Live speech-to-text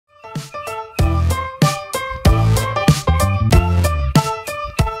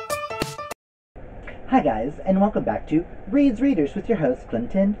Hi guys, and welcome back to Reed's Readers with your host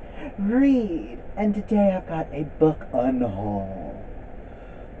Clinton Reed. And today I've got a book unhaul.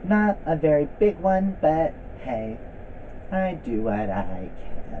 Not a very big one, but hey, I do what I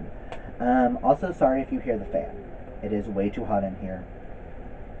can. Also sorry if you hear the fan. It is way too hot in here.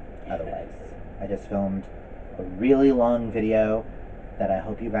 Otherwise, I just filmed a really long video that I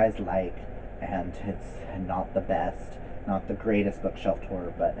hope you guys like, and it's not the best, not the greatest bookshelf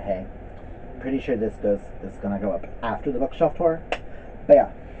tour, but hey, pretty sure this is gonna go up after the bookshelf tour. But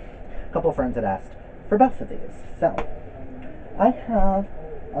yeah, a couple friends had asked for both of these. So I have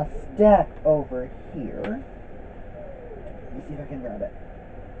a stack over here. Let me see if I can grab it.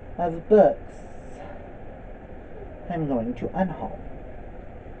 Of books I'm going to unhaul.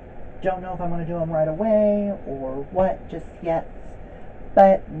 Don't know if I'm going to do them right away or what just yet,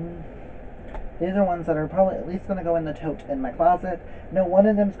 but these are ones that are probably at least going to go in the tote in my closet. No, one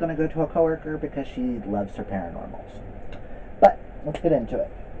of them is going to go to a coworker because she loves her paranormals. But let's get into it.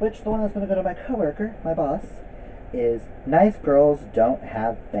 The one that's going to go to my coworker, my boss, is Nice Girls Don't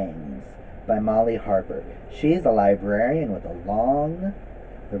Have Fangs by Molly Harper. She's a librarian with a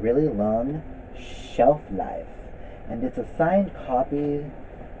really long shelf life. And it's a signed copy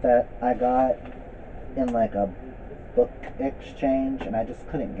that I got in like a book exchange, and I just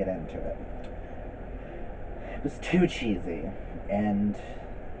couldn't get into it. It was too cheesy, and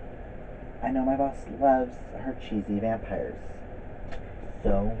I know my boss loves her cheesy vampires,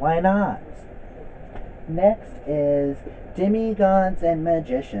 so why not? Next is Demigods and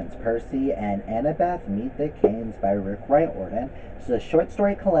Magicians, Percy and Annabeth Meet the Canes by Rick Riordan. It's a short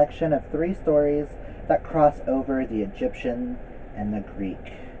story collection of 3 stories that cross over the Egyptian and the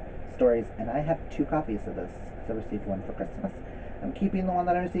Greek stories, and I have 2 copies of this because I received one for Christmas. I'm keeping the one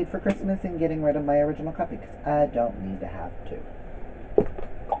that I received for Christmas and getting rid of my original copy because I don't need to have 2.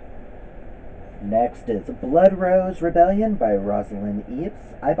 Next is Blood Rose Rebellion by Rosalind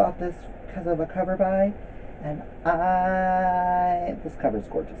Eves. I bought this because of a cover by, and this cover's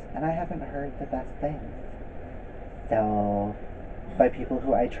gorgeous, and I haven't heard the best things. So, by people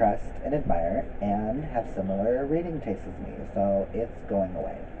who I trust and admire and have similar reading tastes as me, so it's going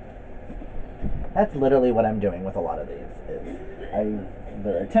away. That's literally what I'm doing with a lot of these. I've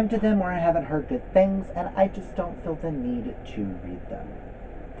either attempted them or I haven't heard good things, and I just don't feel the need to read them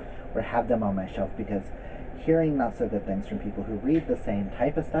or have them on my shelf, because hearing not so good things from people who read the same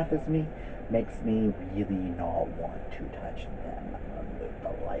type of stuff as me makes me really not want to touch them. I'm gonna move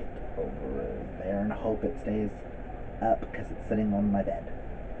the light over there and hope it stays up because it's sitting on my bed.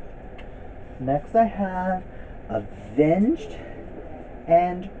 Next I have Avenged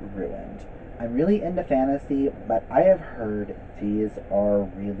and Ruined. I'm really into fantasy, but I have heard these are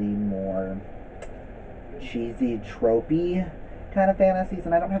really more cheesy, tropey kind of fantasies,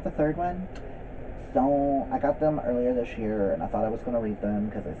 and I don't have the third one. So I got them earlier this year, and I thought I was going to read them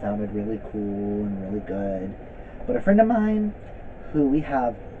because they sounded really cool and really good. But a friend of mine, who we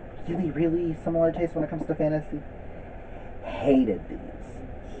have really, really similar tastes when it comes to fantasy, hated these.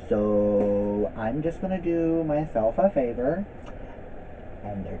 So I'm just going to do myself a favor,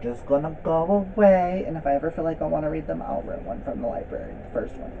 and they're just going to go away. And if I ever feel like I want to read them, I'll rent one from the library, the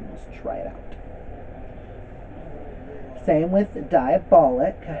first one, and just try it out. Same with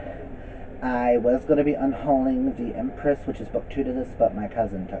Diabolic. I was going to be unhauling The Empress, which is book 2 to this, but my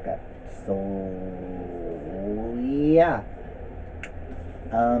cousin took it. So, yeah.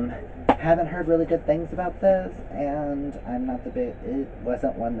 Haven't heard really good things about this, and I'm not it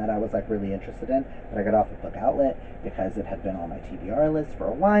wasn't one that I was like really interested in, but I got off of Book Outlet because it had been on my TBR list for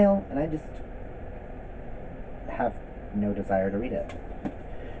a while, and I just have no desire to read it.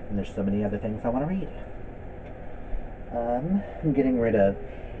 And there's so many other things I want to read. I'm getting rid of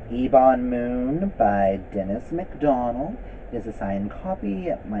Ebon Moon by Dennis McDonald. It is a signed copy.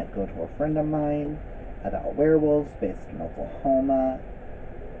 It might go to a friend of mine about werewolves based in Oklahoma.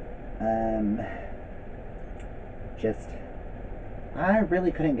 I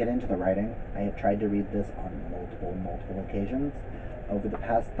really couldn't get into the writing. I have tried to read this on multiple occasions over the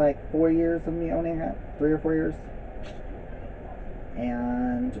past 4 years of me owning it, 3 or 4 years.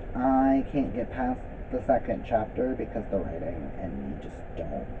 And I can't get past the 2nd chapter because the writing and me just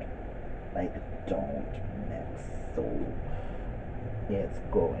don't mix. So it's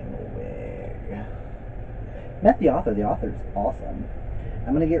going away. Met the author. The author's awesome.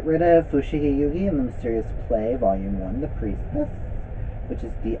 I'm going to get rid of Fushigi Yugi and the Mysterious Play, Volume 1, The Priestess, which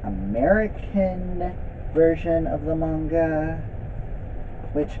is the American version of the manga,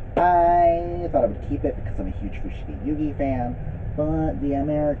 which I thought I would keep it because I'm a huge Fushigi Yugi fan, but the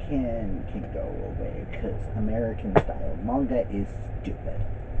American can go away because American style manga is stupid.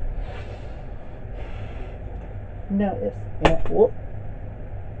 No ifs and whoop.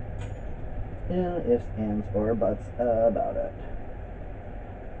 No ifs, ands, or buts about it.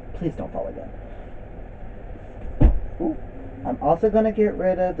 Please don't fall again. Ooh. I'm also going to get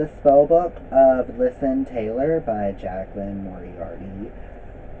rid of the spell book of Listen Taylor by Jacqueline Moriarty.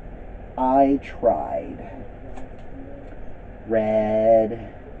 I tried.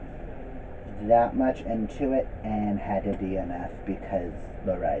 Read that much into it and had to DNF because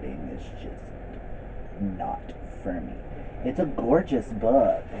the writing is just not for me. It's a gorgeous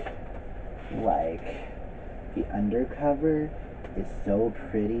book. Like, the undercover is so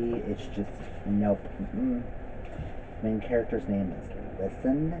pretty. It's just, nope. Mm-mm. Main character's name is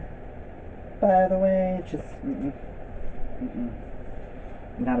Listen, by the way. Just,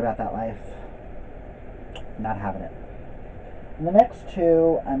 not about that life. Not having it. And the next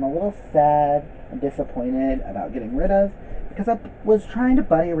two, I'm a little sad and disappointed about getting rid of because I was trying to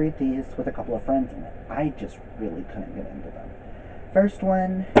buddy read these with a couple of friends and I just really couldn't get into them. First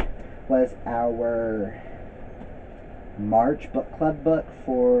one was our March book club book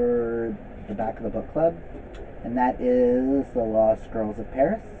for the back of the book club, and that is The Lost Girls of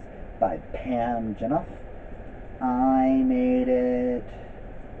Paris by Pam Jenoff. I made it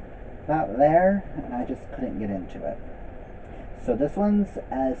about there, and I just couldn't get into it. So this one's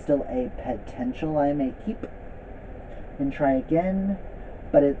still a potential I may keep and try again,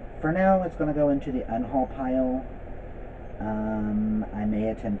 but for now it's going to go into the Unhaul pile. I may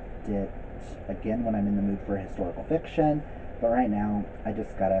attempt it again when I'm in the mood for historical fiction, but right now I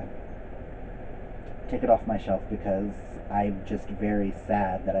just gotta take it off my shelf because I'm just very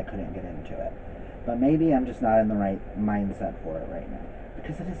sad that I couldn't get into it. But maybe I'm just not in the right mindset for it right now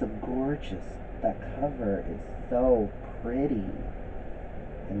because it is a gorgeous. That cover is so pretty,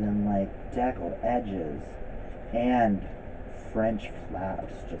 and then like deckled edges and French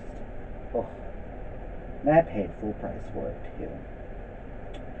flaps. Just oh, and I paid full price for it too.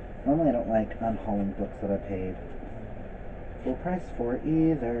 Normally I don't like unhauling books that I paid full price for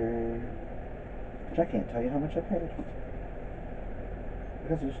either. Which I can't tell you how much I paid.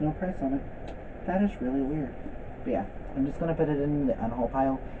 Because there's no price on it. That is really weird. But yeah, I'm just going to put it in the unhaul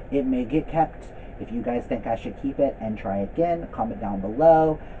pile. It may get kept. If you guys think I should keep it and try again, comment down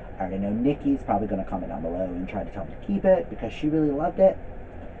below. I already know Nikki's probably going to comment down below and try to tell me to keep it because she really loved it.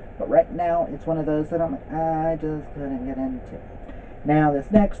 But right now, it's one of those that I'm like, I just couldn't get into. Now, this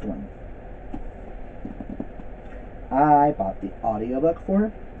next one, I bought the audiobook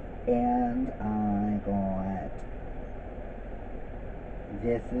for, and I got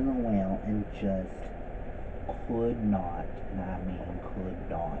This Is a Whale and just could not, and I mean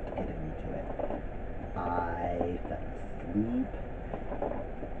could not get into it. I fell asleep.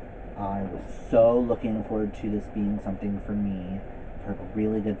 I was so looking forward to this being something for me. I've heard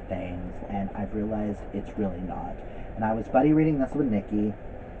really good things, and I've realized it's really not. And I was buddy reading this with Nikki,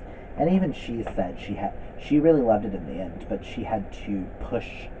 and even she said she really loved it in the end, but she had to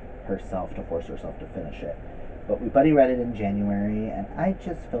push herself to force herself to finish it. But we buddy read it in January, and I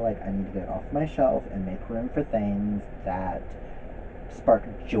just feel like I need to get it off my shelf and make room for things that spark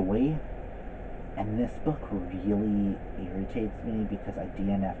joy. And this book really irritates me because I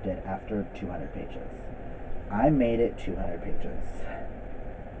DNF'd it after 200 pages. I made it 200 pages.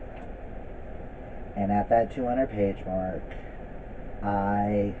 And at that 200 page mark,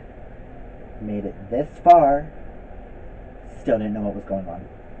 I made it this far, still didn't know what was going on.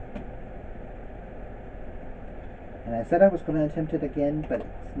 And I said I was going to attempt it again, but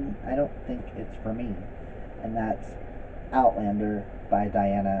I don't think it's for me. And that's Outlander by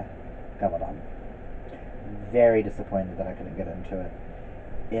Diana Gabaldon. Very disappointed that I couldn't get into it.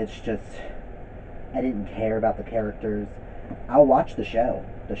 It's just, I didn't care about the characters. I'll watch the show.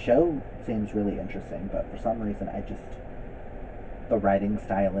 The show seems really interesting, but for some reason the writing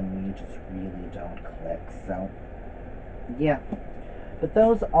style in me just really don't click. So, yeah. But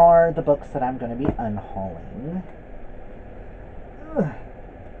those are the books that I'm going to be unhauling. Ugh.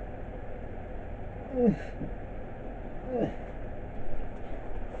 Ugh. Ugh.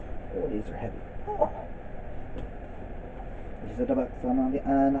 Oh, these are heavy. Oh. These are the books I'm going to be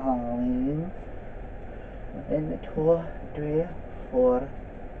unhauling. 1, 2, 3, 4,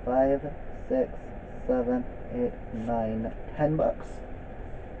 5, 6, 7, 8, 9, 10 books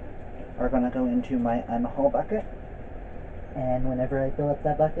are going to go into my unhaul bucket. And whenever I fill up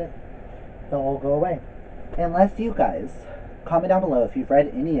that bucket, they'll all go away. Unless you guys comment down below if you've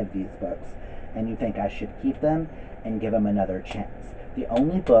read any of these books and you think I should keep them and give them another chance. The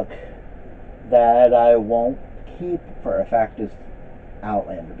only book that I won't keep for a fact is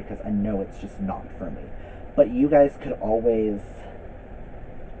Outlander because I know it's just not for me. But you guys could always,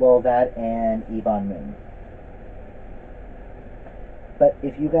 well, that and Ebon Moon. But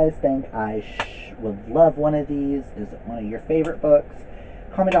if you guys think I would love one of these, is it one of your favorite books,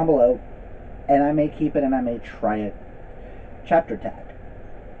 comment down below, and I may keep it and I may try it chapter tag.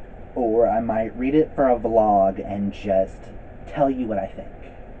 Or I might read it for a vlog and just tell you what I think.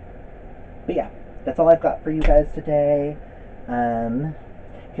 But yeah, that's all I've got for you guys today.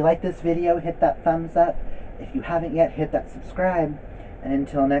 If you like this video, hit that thumbs up. If you haven't yet, hit that subscribe. And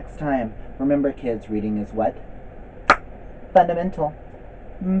until next time, remember kids, reading is what? Fundamental.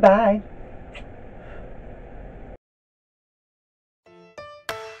 Bye.